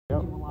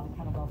Yep. do a lot of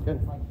kettlebell Good.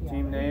 things like here.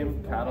 Team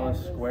name,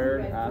 Catalyst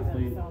Squared,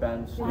 Athlete,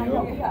 Ben Steele.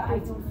 I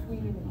do swing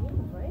in the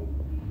games, right?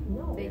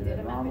 No. They did them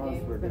at the Ramos,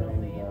 games, we're but doing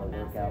only in the the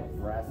workout Masters.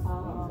 breast,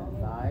 knees, and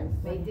thighs.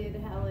 They did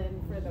Helen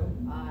for the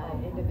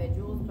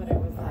individuals, but it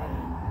was like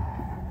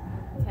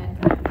 10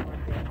 times more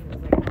big. It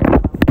was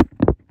like,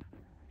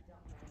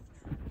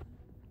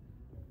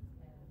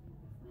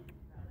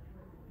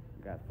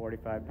 We got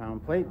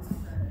 45-pound plates.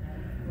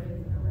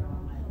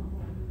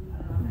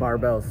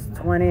 Barbells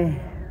 20.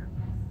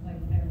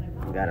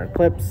 We got our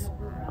clips.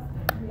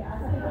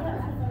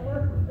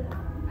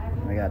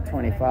 We got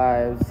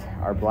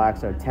 25s. Our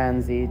blacks are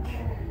 10s each.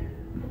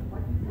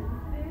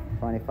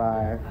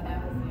 25,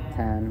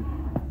 10,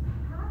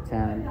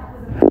 10,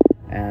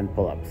 and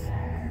pull-ups.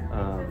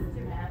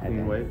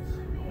 Clean weights.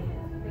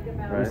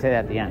 We say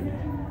that at the end,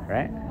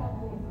 right?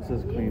 This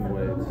is clean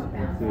weights,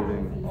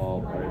 including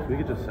all plates. We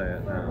could just say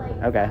it now.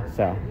 Okay,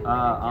 so.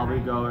 I'll be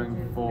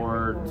going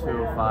for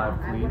 205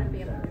 clean.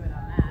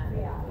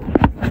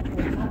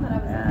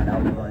 And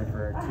I'll be going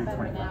for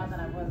 225. than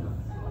I was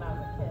when I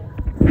was a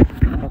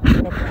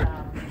kid.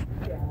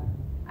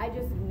 I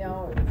just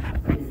know.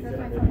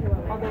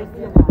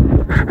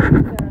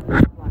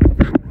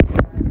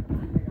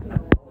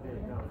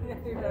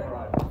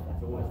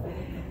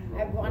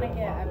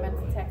 I meant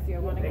to text you. I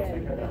want to get the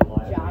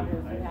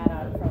joggers you had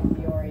on from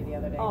Fiore the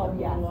other day. Oh,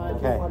 yeah.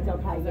 Okay.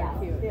 Okay, yeah.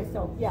 They're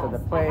so, yeah. So the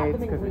plates,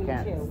 because we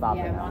can't stop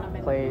Yeah, it I want them now.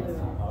 in Plates.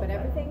 blue. But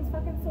everything's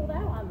fucking sold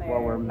out on there.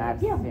 Well, we're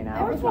maxing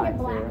out. Everything in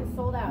black is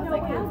sold out. It's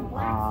like, how's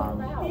black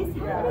sold out? This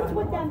happens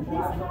with them. This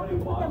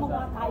happens with them a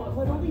lot. I've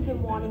literally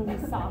been wanting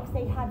these socks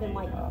they have in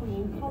like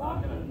cream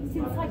color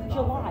since like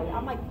July.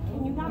 I'm like,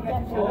 can you not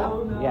get me?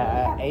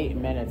 Yeah, 8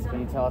 minutes. Can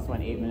you tell us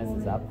when 8 minutes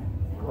is up,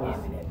 please?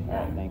 All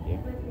right, thank you.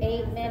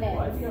 8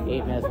 minutes.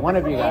 8 minutes. One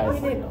of you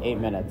guys, 8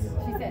 minutes.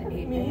 She said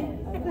 8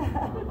 minutes.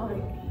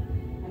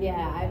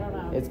 Yeah, I don't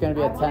know. It's going to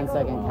be a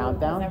 10-second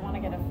countdown. I want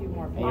to get a few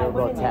more And people. you'll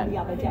go 10. The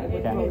other day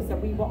with Okay. Rosa,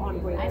 we were on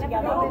break I never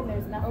together. go in,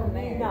 there's nothing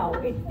there. No,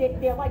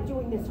 they're like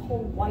doing this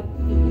whole white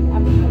theme.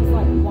 Everything's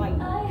like white.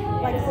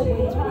 Like for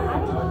winter.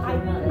 I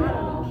don't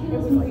know. It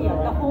was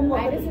the whole look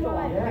I of the just store.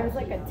 want, there's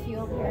like a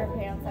teal pair of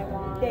pants I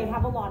want. They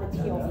have a lot of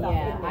teal stuff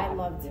Yeah, in there. I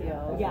love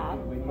teal. Yeah.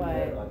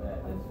 But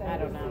I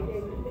don't know.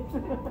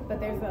 But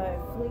there's a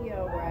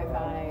Fleo where I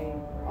buy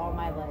all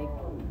my like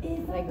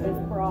this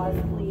bras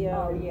Fleo.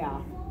 Oh,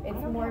 yeah. It's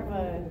more of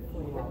a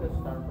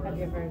have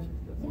you ever?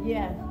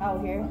 Yeah. Oh,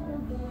 here.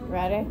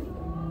 Ready?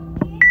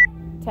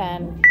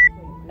 10,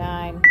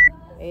 9,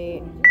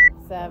 8,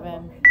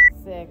 7,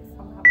 6,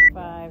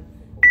 5,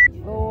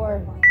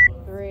 4,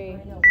 3,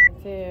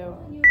 2,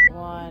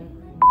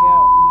 1, go.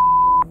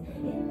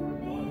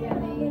 Yeah,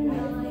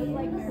 they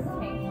like their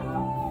tank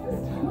tops.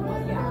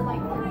 They're like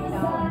 $30.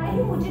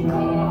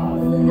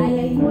 I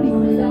get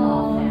 20%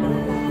 off now.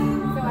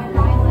 So I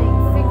buy like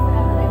 6 of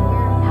them and I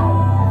wear them out.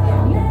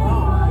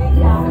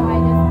 So I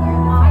just wear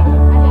them.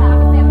 I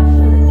obviously have a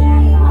shirt and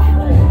jacket on.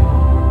 But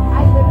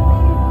I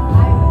literally,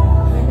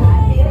 I'm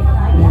feeling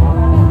like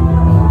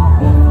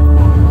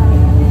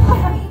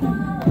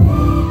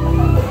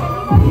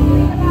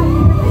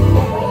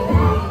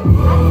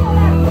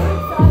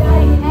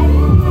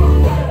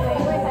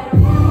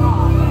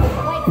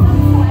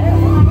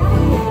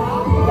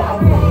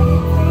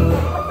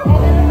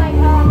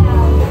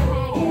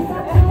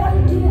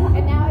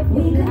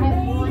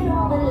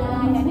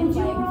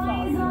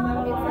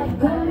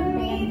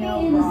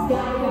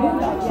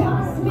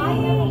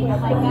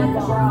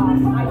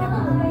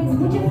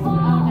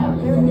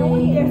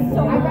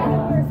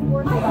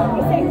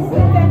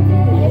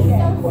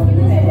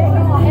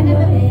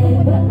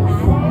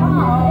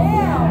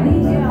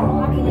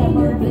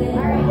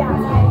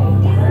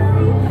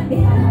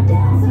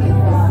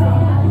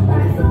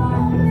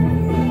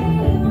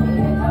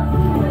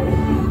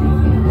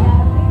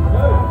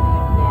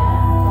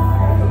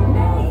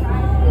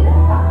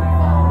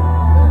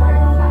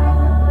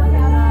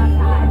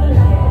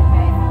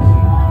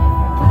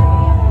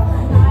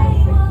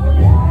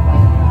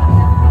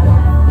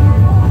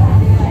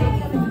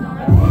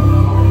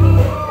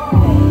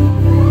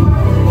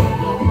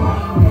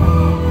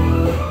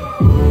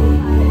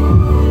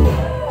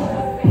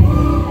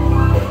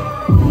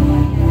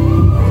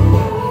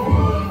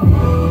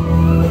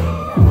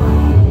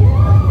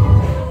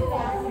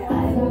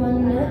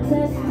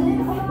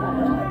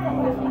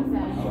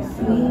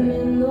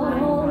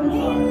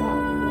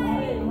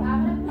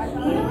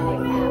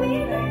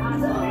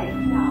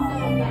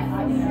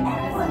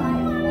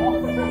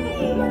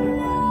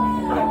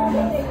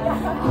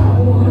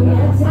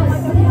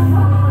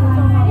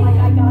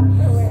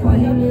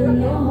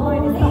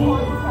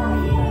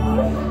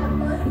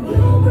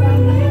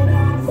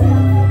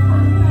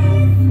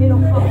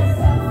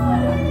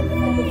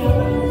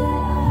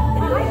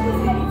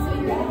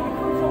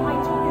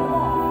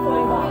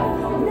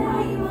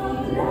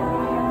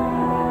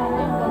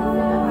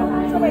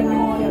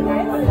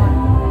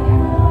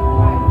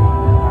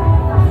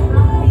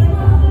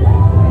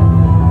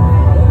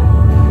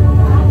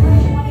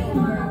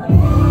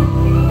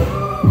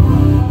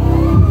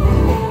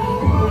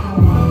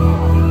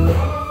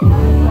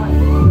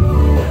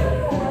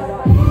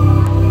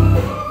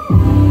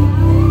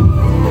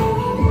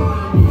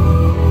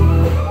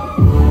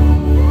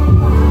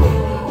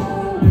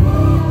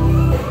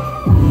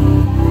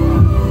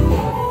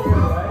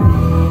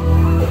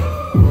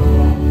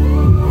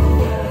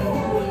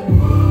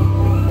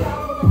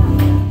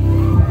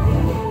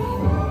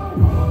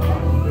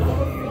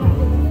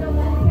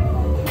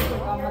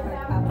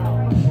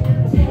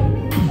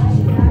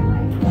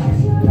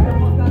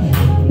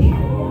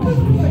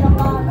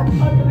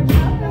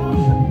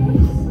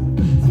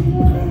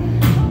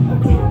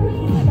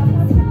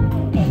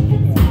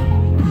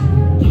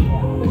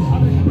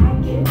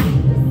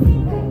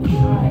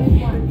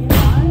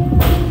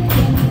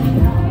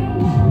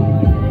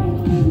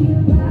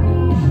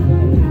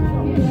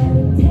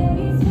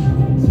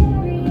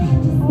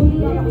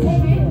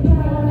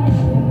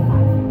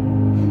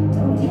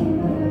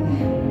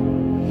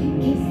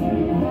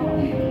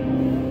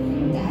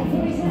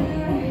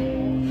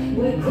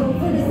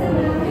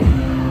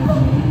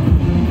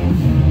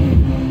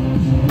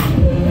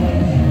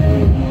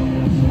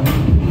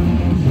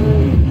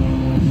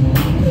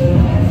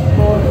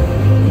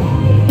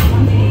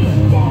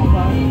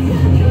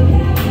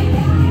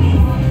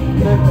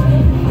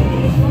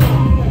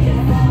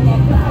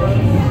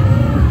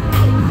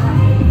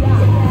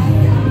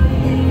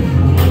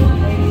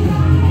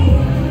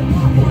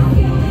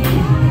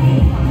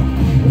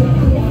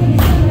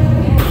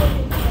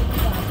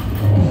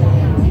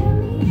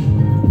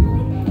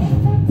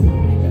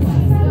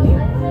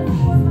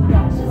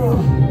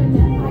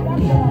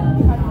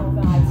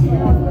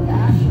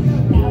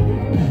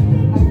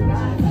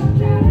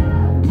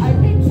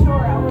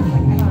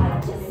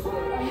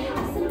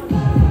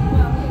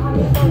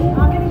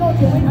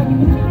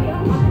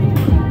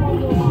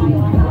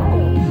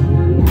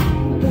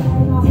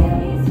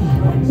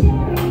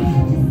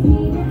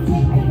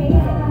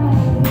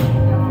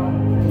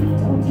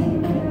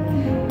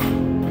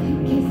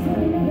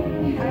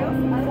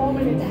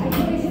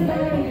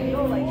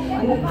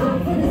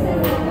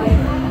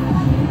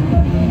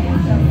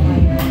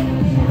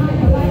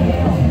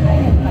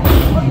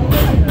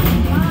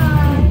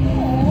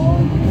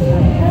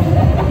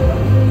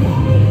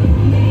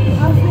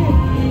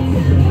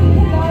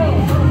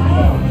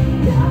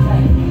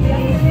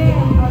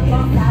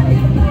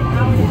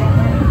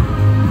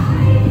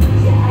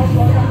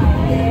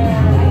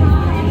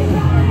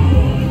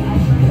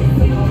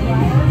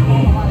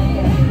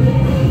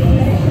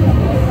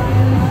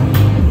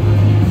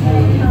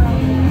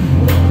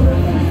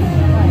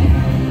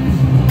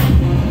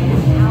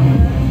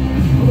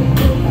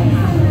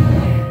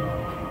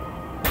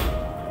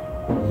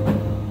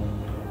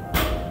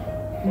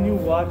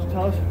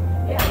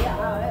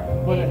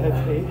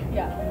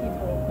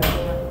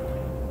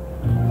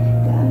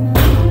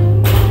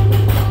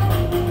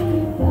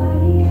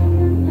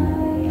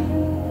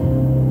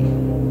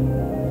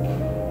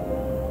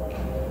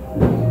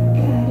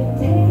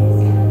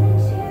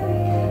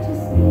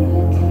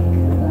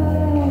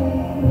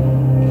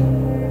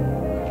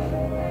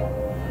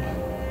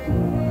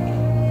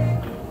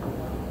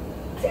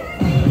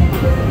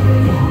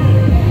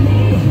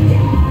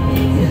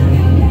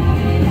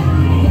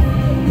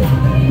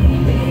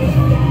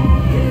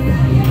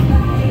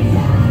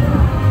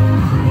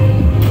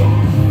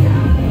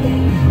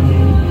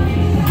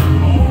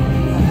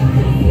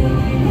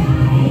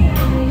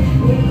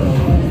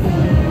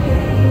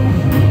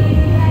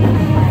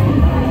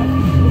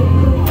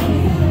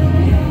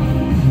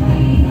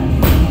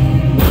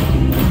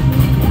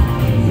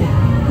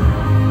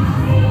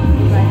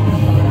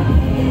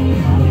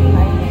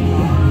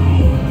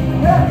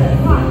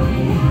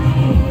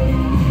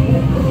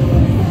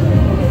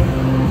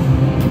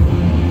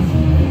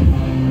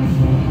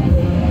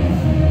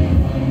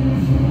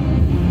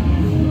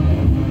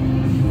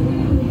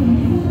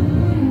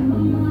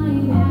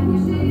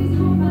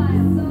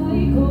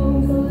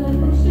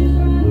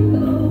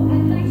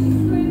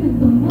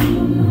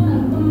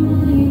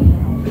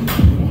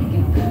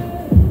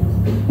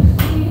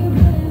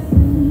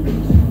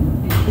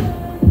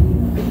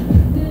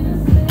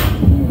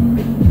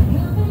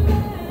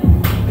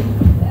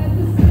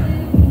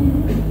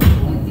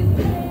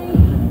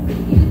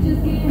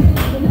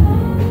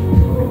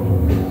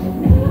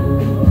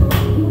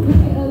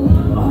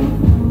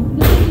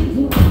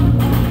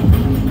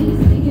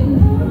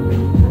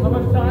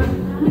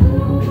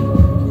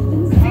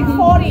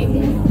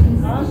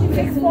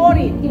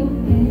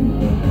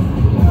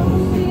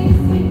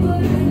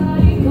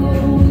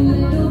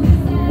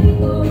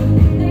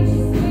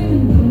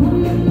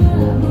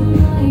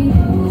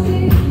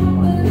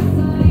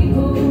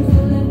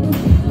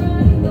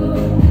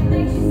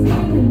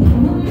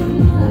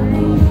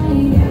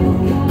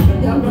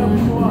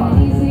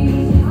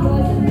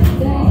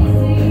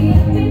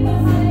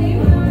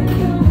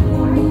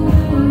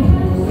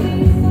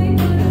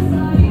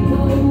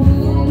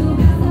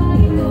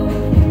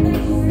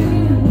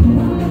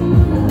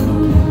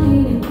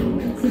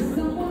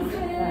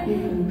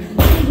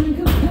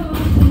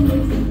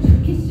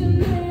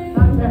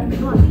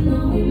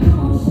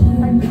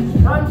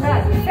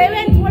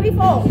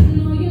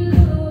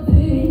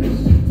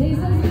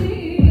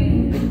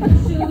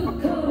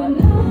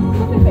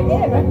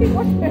All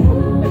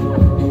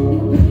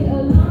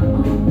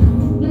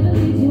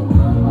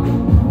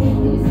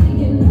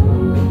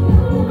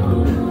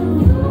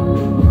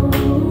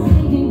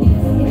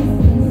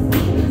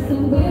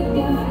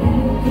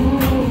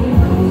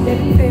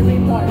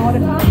the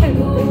time.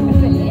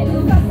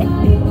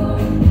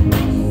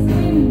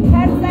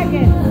 10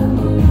 seconds.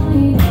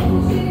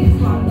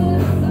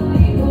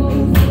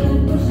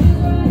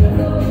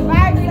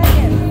 5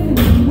 seconds.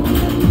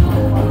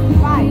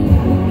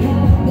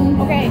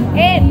 5. Okay,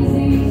 in.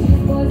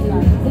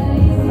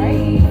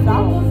 Right?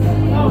 Stop.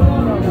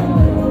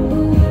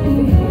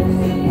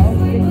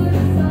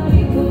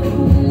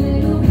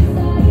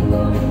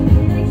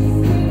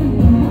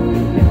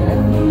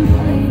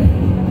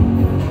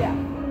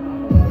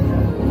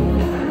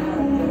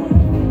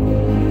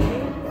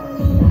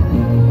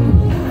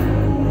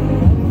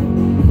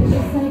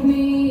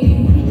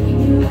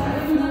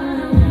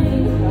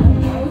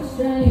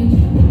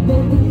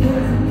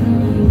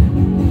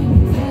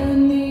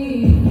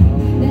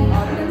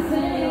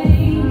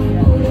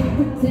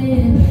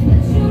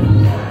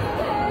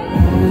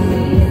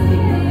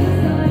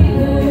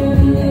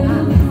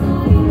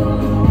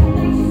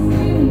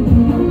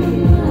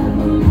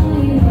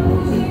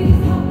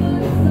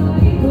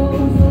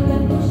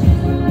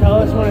 Tell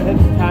us when it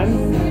hits 10,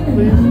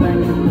 please.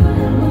 Thank you.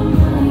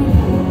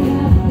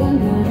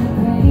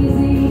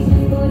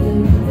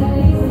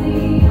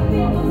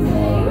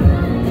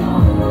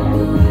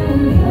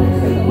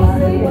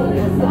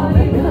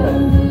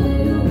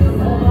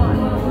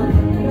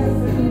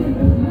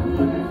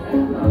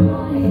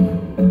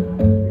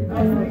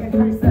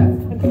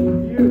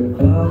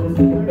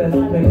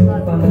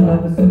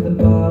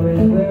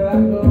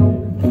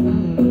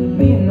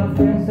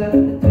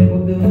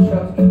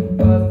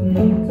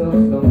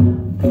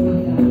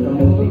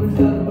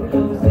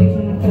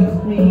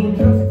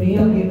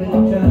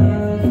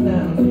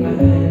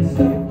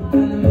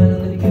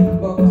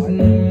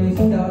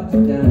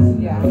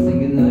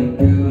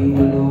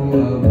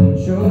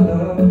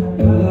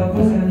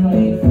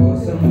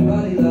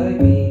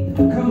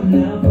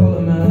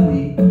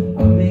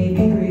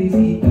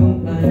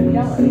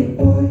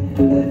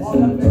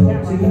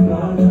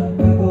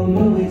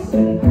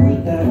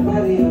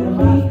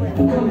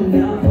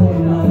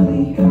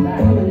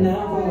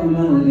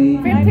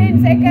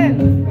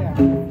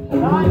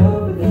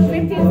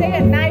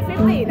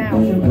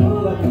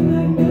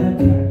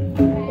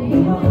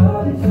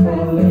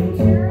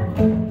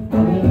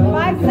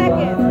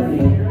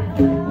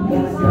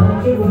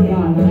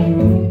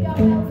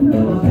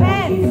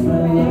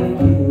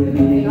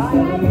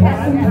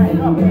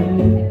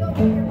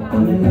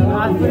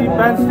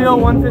 Ben Steele,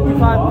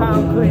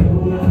 155-pound clean.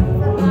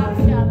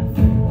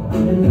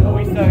 Are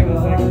we starting the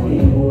second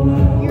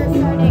one? You're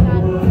starting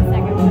on the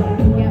second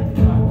one. Yep.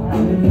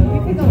 You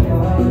can go through it.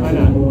 Why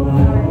not?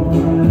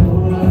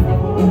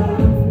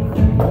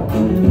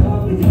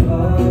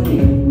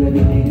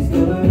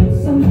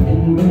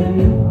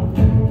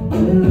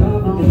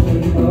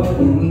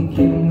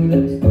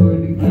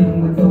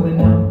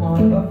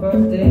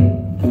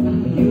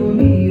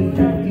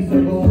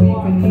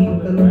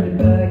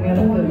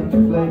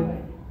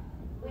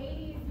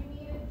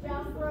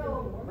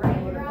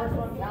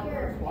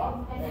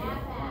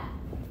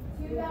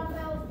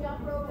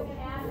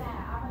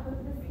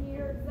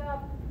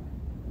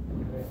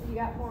 You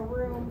got more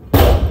room.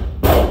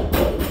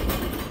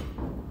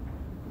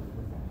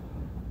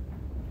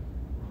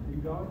 You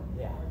going?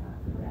 Yeah.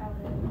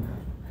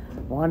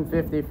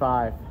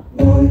 155.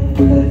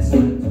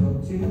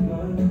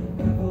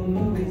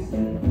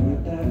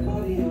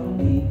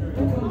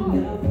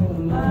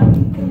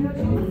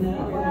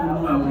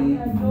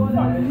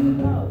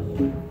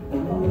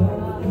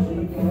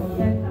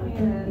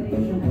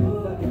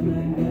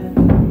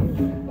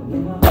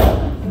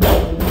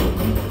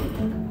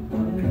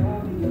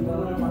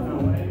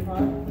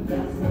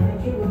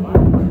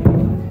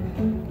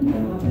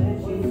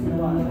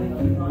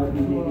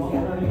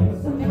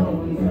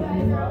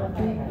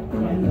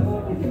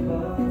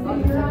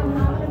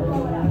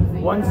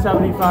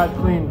 $175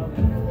 clean.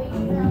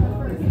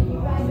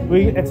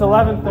 It's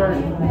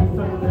 11:30.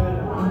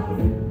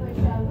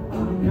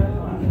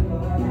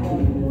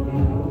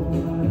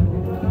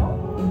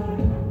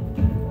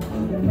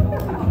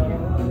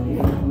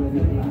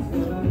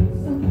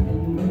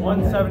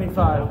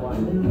 $175.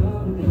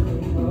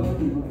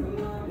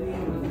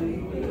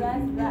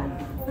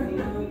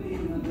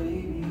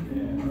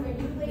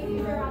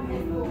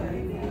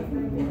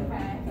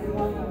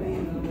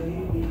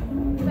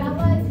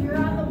 Fellas, you're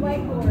on the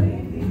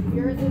whiteboard.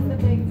 Yours is the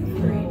big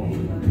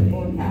screen.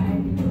 Okay.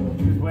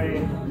 Just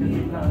wait.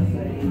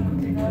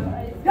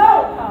 Go!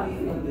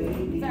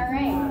 It's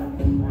alright.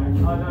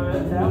 Oh, no,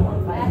 that's that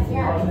one. That's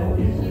yours.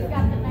 She's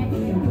got the nice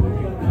big board.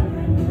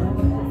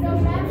 So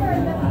remember,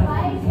 the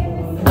light in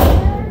the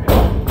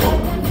center,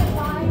 and then the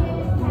line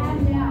is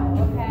tabbed out,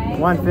 okay?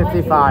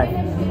 155.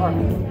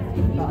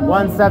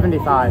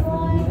 175.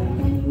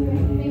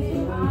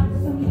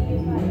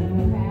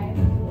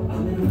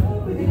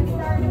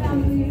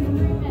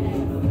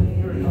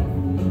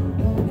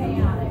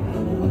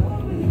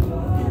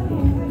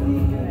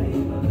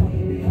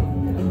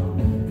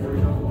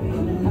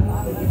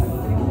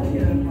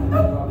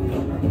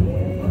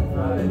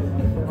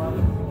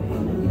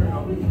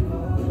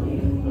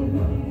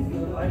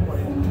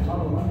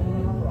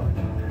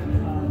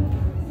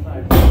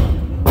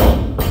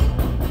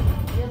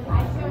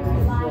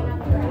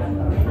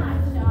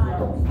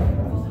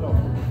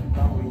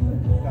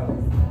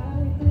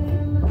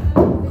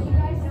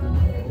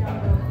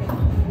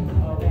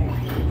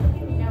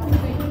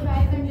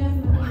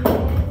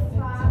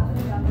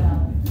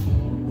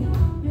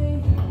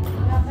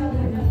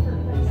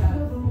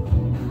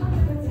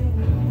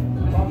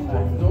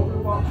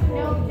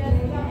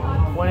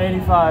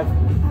 185.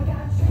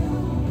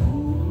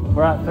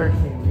 We're at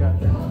 13. We got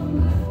 13.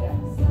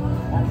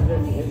 After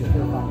this, you hit your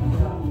 205.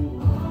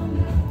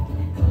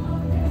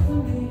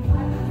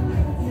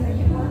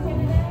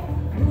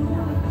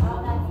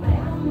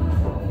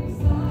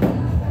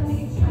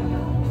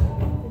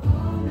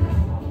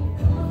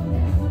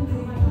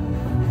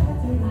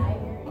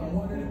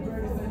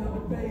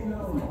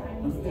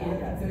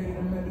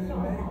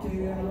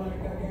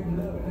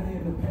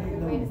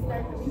 Way to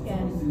start the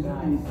weekend. You're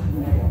good.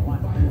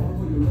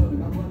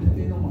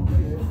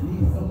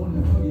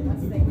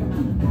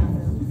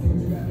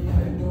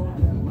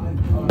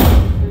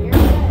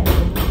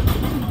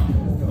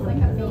 It's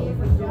like a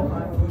amazing job.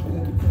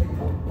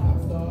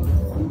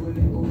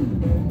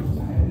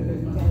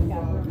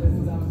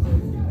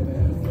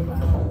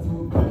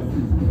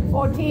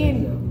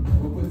 14.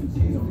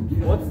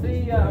 What's the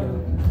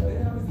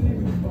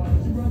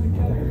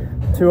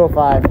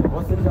 205.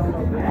 what's the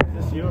total?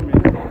 Is this you or me?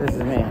 This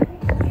is me.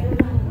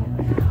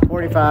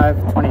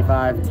 45,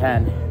 25,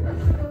 10.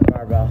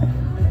 Barbell.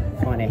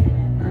 20.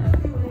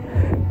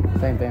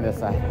 Same thing this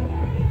side.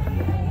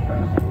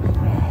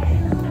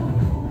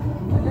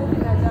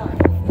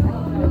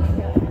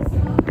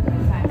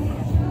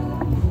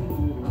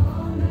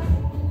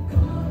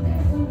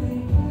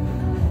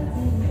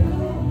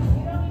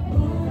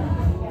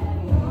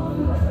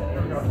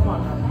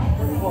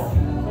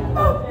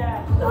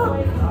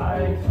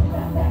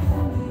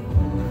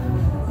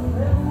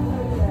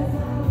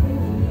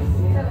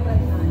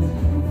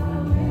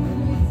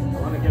 I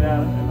want to get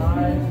out a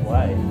nice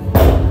way.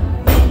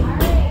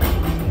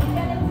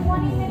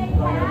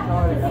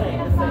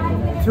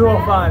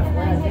 205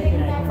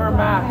 for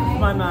max.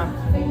 My max.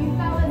 So you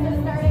fellas are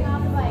starting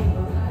off like,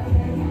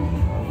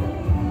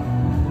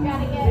 you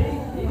gotta get,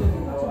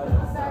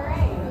 it's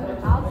alright,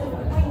 I'll just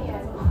wing you.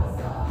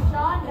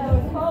 Sean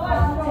knows who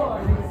I'll do.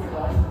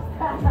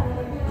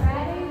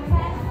 Ready?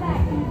 10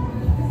 seconds.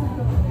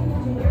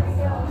 Here we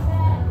go,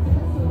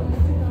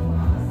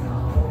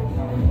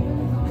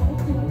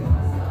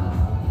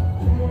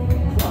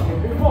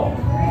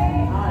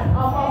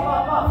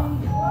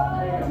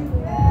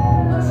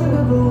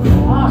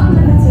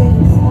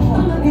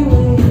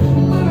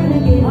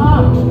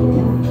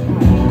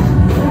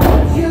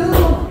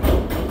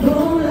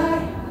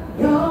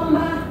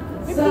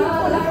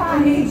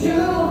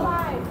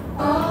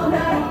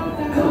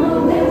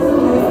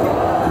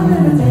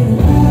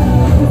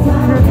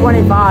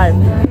 225.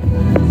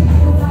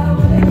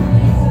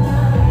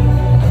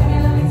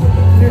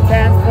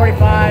 210s,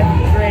 45,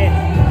 great.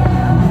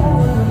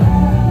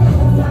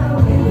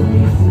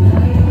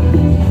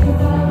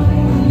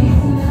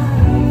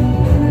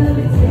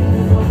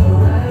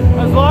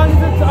 As long as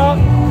it's up.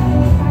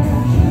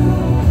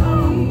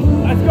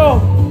 Let's go.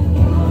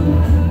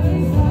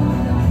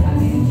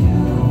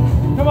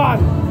 Come on.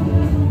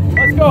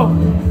 Let's go.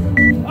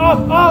 Up,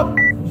 up.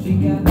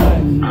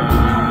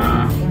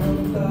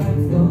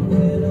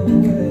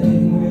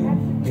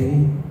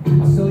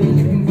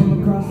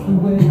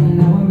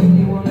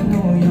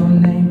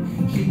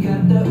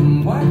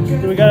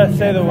 Do we gotta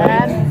say the weight?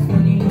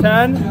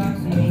 10,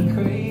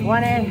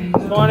 20,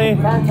 20,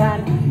 10,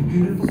 10.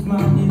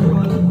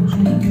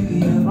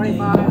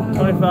 25,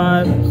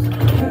 25,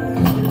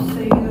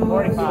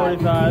 45.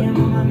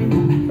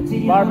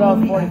 45. Barbell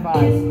 45.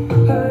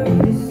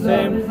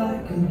 Same.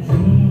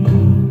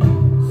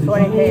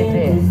 20 kg.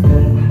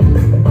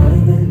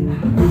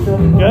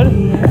 Good? Is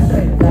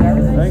that I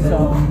everything? think so.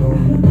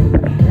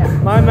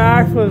 My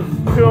max was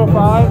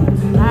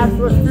 205. Max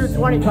was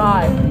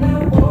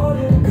 225.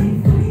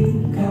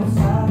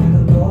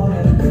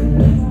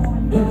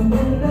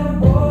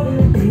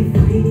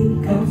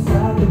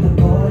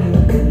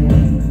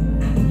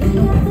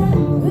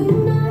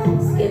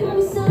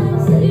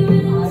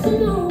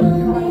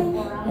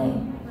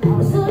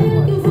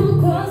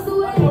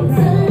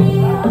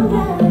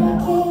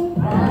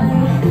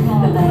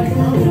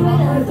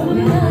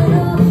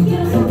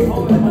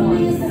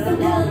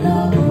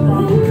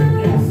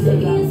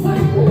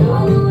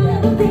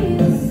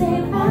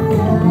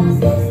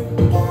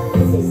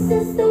 This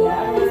is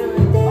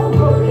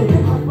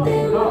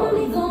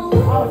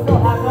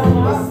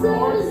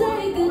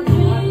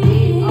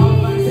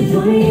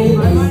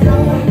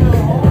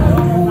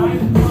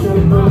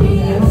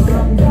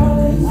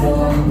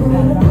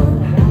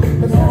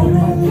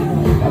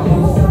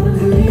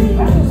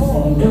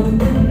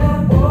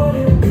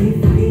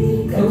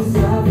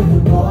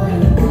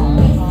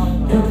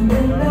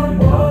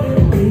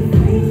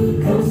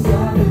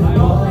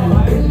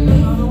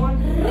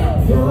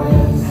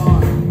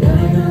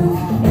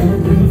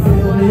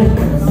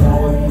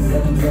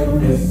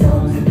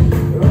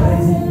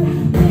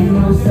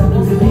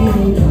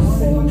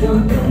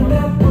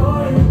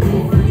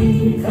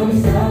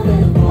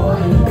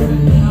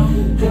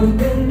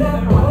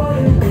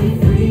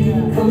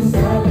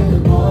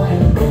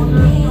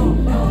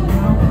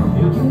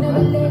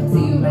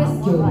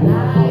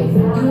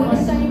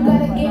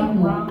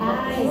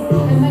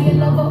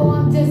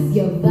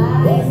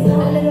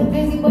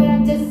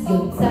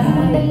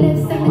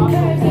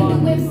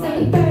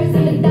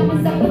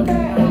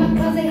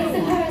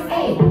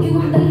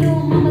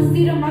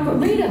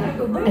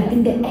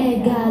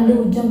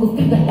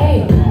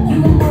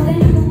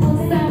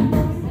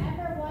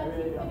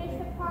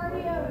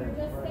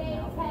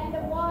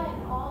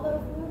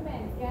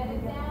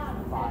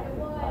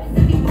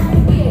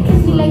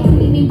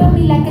me, rub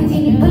me like a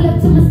genie, pull up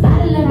to my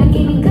spot.